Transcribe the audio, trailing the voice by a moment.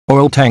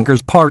Oil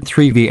tankers Part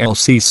 3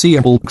 VLCC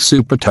and bulk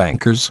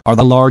supertankers are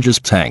the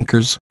largest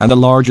tankers and the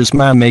largest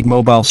man-made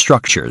mobile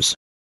structures.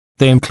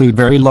 They include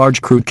very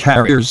large crude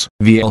carriers,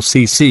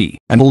 VLCC,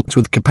 and bulks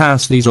with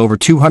capacities over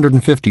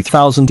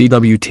 250,000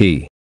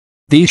 DWT.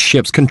 These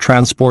ships can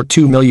transport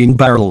 2 million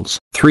barrels,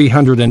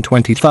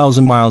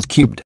 320,000 miles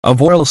cubed,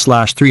 of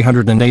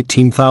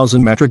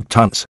oil/318,000 metric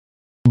tons.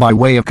 By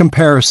way of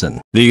comparison,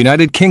 the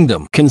United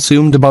Kingdom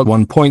consumed about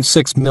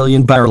 1.6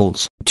 million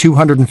barrels,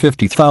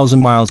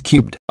 250,000 miles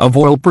cubed, of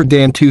oil per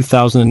day in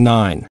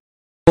 2009.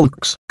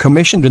 Bulks,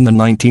 commissioned in the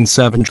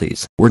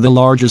 1970s, were the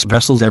largest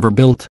vessels ever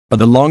built, but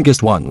the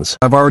longest ones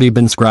have already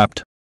been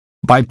scrapped.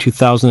 By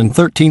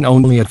 2013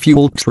 only a few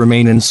bulks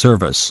remain in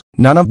service,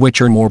 none of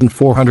which are more than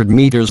 400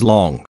 meters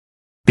long.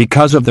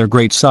 Because of their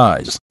great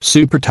size,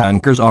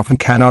 supertankers often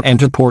cannot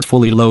enter port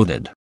fully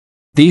loaded.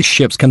 These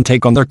ships can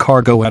take on their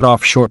cargo at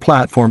offshore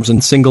platforms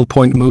and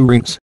single-point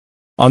moorings.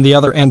 On the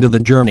other end of the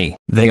journey,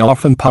 they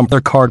often pump their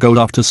cargo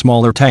off to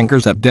smaller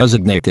tankers at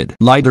designated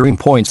lightering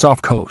points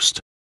off coast.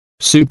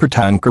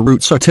 Supertanker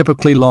routes are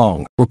typically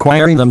long,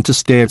 requiring them to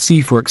stay at sea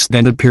for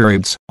extended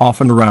periods,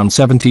 often around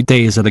 70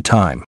 days at a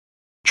time.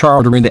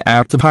 Chartering, the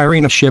act of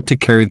hiring a ship to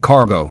carry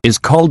cargo, is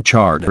called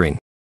chartering.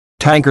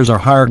 Tankers are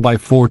hired by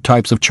 4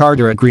 types of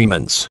charter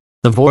agreements: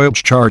 the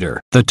voyage charter,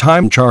 the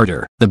time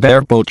charter, the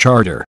bareboat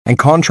charter, and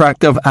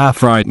contract of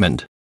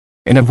affreightment.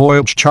 In a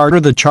voyage charter,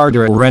 the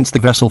charterer rents the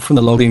vessel from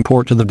the loading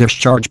port to the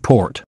discharge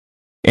port.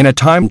 In a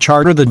time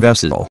charter, the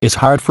vessel is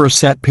hired for a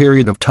set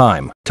period of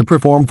time, to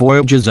perform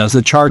voyages as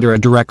the charterer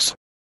directs.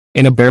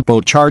 In a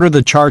bareboat charter,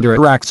 the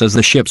charterer acts as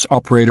the ship's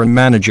operator and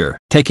manager,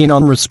 taking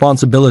on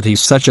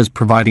responsibilities such as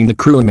providing the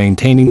crew and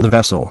maintaining the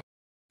vessel.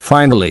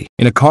 Finally,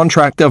 in a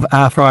contract of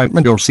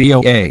affreightment or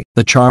COA,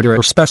 the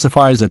charterer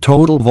specifies a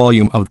total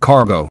volume of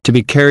cargo to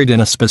be carried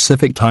in a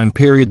specific time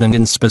period and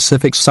in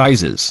specific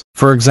sizes.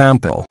 For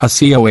example, a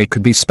COA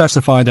could be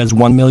specified as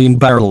 1 million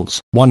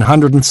barrels,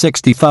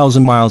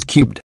 160,000 miles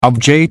cubed, of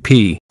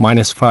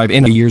JP-5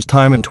 in a year's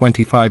time and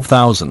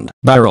 25,000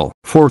 barrel,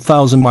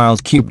 4,000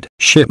 miles cubed,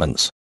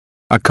 shipments.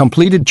 A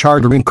completed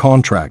chartering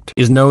contract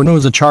is known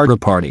as a charter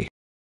party.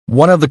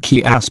 One of the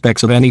key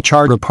aspects of any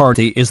charter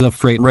party is the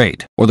freight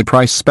rate, or the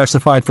price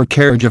specified for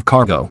carriage of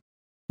cargo.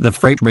 The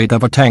freight rate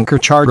of a tanker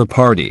charter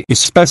party is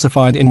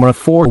specified in one of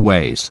 4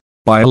 ways: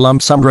 by a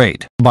lump sum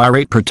rate, by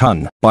rate per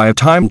ton, by a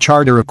time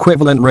charter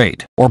equivalent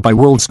rate, or by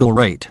Worldscale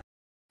rate.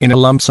 In a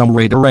lump sum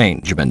rate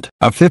arrangement,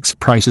 a fixed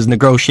price is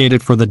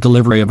negotiated for the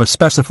delivery of a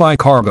specified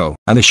cargo,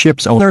 and the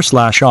ship's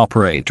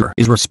owner/operator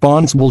is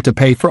responsible to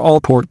pay for all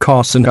port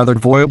costs and other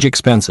voyage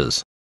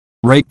expenses.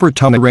 Rate per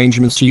ton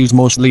arrangements used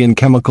mostly in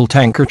chemical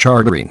tanker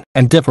chartering,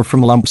 and differ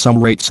from lump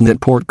sum rates in that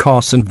port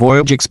costs and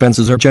voyage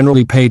expenses are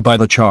generally paid by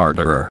the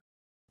charterer.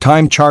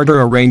 Time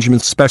charter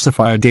arrangements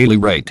specify a daily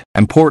rate,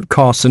 and port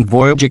costs and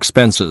voyage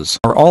expenses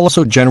are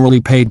also generally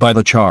paid by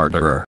the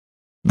charterer.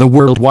 The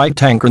Worldwide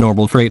Tanker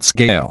Normal Freight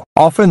Scale,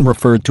 often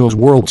referred to as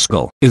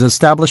Worldscale, is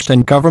established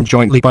and governed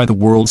jointly by the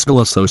Worldscale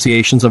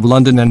Associations of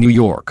London and New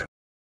York.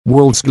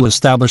 Worldscale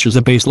establishes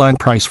a baseline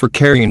price for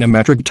carrying a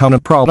metric ton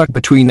of product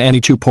between any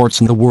 2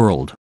 ports in the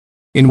world.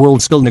 In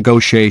Worldscale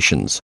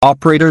negotiations,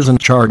 operators and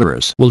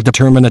charterers will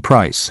determine a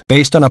price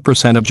based on a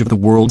percentage of the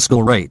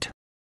Worldscale rate.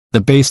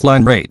 The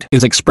baseline rate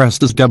is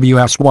expressed as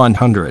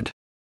WS100.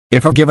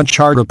 If a given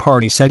charter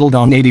party settled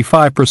on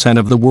 85%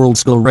 of the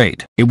Worldscale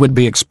rate, it would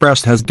be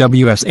expressed as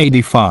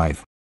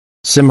WS85.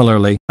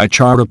 Similarly, a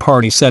charter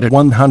party set at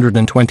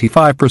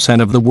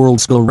 125% of the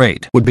Worldscale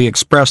rate would be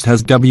expressed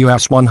as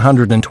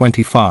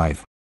WS125.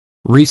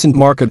 Recent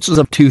markets as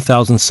of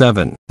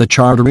 2007, the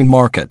chartering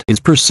market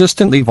is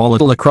persistently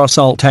volatile across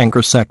all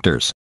tanker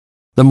sectors.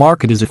 The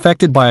market is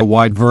affected by a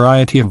wide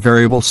variety of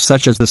variables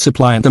such as the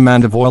supply and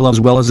demand of oil as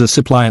well as the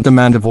supply and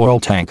demand of oil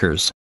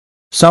tankers.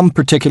 Some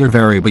particular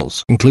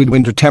variables include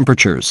winter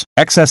temperatures,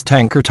 excess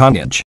tanker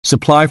tonnage,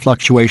 supply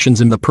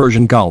fluctuations in the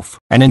Persian Gulf,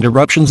 and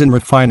interruptions in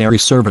refinery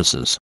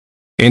services.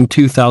 In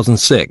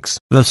 2006,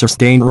 the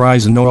sustained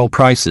rise in oil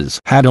prices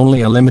had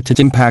only a limited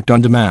impact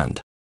on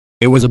demand.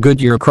 It was a good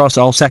year across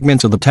all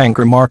segments of the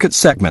tanker market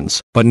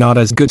segments, but not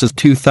as good as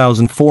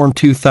 2004 and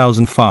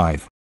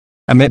 2005.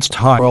 Amidst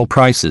high oil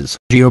prices,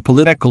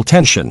 geopolitical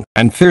tension,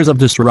 and fears of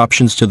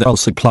disruptions to the oil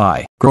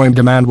supply, growing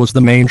demand was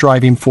the main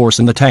driving force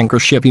in the tanker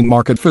shipping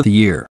market for the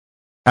year.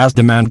 As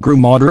demand grew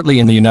moderately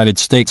in the United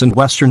States and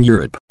Western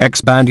Europe,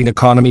 expanding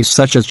economies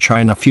such as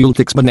China fueled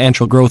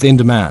exponential growth in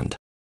demand.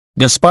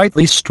 Despite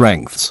these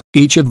strengths,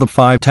 each of the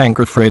 5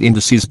 tanker freight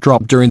indices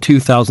dropped during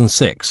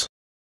 2006.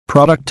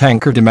 Product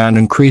tanker demand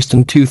increased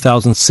in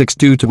 2006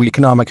 due to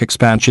economic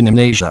expansion in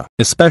Asia,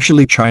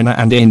 especially China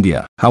and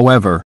India.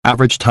 However,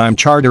 average time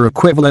charter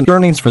equivalent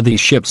earnings for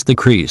these ships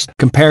decreased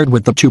compared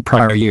with the 2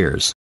 prior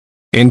years.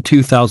 In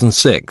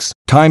 2006,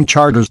 time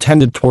charters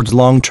tended towards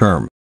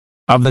long-term.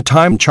 Of the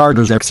time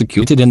charters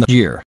executed in the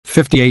year,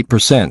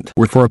 58%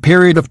 were for a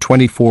period of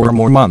 24 or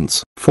more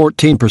months,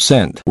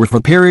 14% were for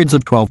periods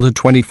of 12 to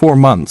 24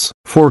 months,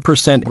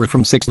 4% were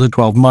from 6 to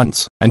 12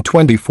 months, and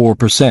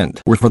 24%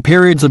 were for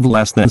periods of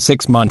less than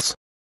 6 months.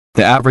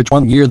 The average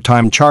one-year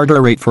time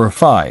charter rate for a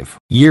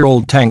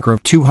 5-year-old tanker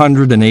of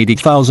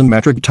 280,000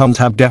 metric tons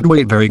have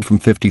deadweight varied from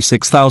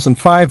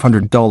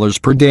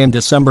 $56,500 per day in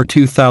December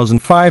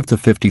 2005 to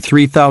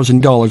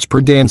 $53,000 per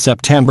day in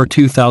September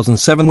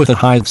 2007, with a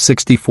high of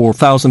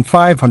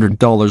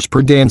 $64,500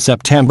 per day in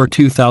September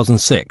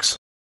 2006.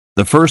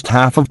 The first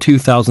half of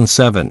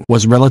 2007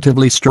 was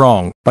relatively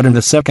strong, but in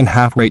the second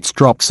half rates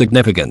dropped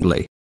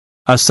significantly.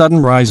 A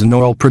sudden rise in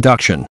oil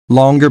production,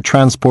 longer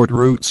transport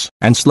routes,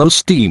 and slow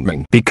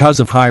steaming because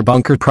of high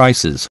bunker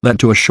prices led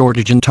to a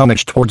shortage in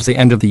tonnage towards the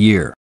end of the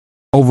year.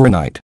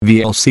 Overnight,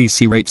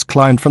 VLCC rates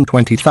climbed from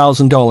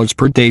 $20,000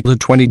 per day to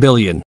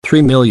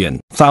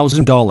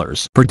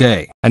 $3,000,000 per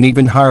day, and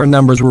even higher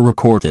numbers were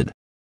recorded.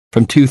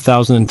 From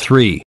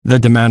 2003, the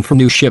demand for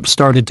new ships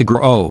started to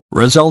grow,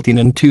 resulting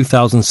in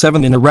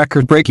 2007 in a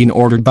record-breaking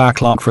ordered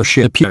backlog for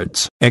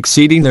shipyards,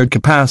 exceeding their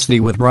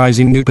capacity with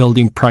rising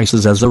newbuilding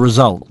prices as a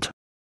result.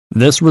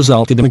 This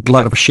resulted in a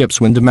glut of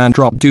ships when demand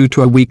dropped due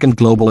to a weakened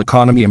global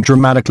economy and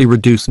dramatically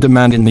reduced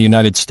demand in the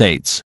United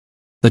States.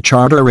 The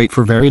charter rate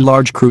for very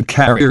large crude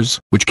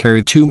carriers, which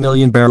carried 2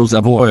 million barrels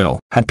of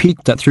oil, had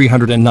peaked at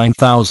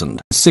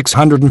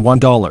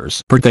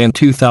 $309,601 per day in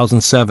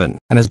 2007,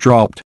 and has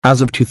dropped,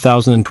 as of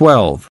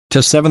 2012,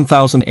 to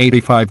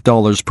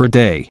 $7,085 per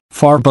day,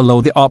 far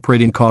below the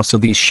operating costs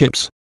of these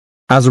ships.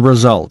 As a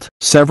result,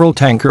 several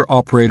tanker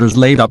operators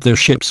laid up their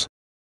ships.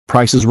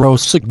 Prices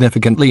rose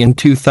significantly in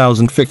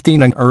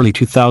 2015 and early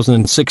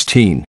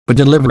 2016, but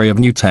delivery of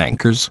new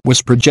tankers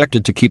was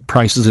projected to keep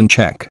prices in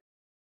check.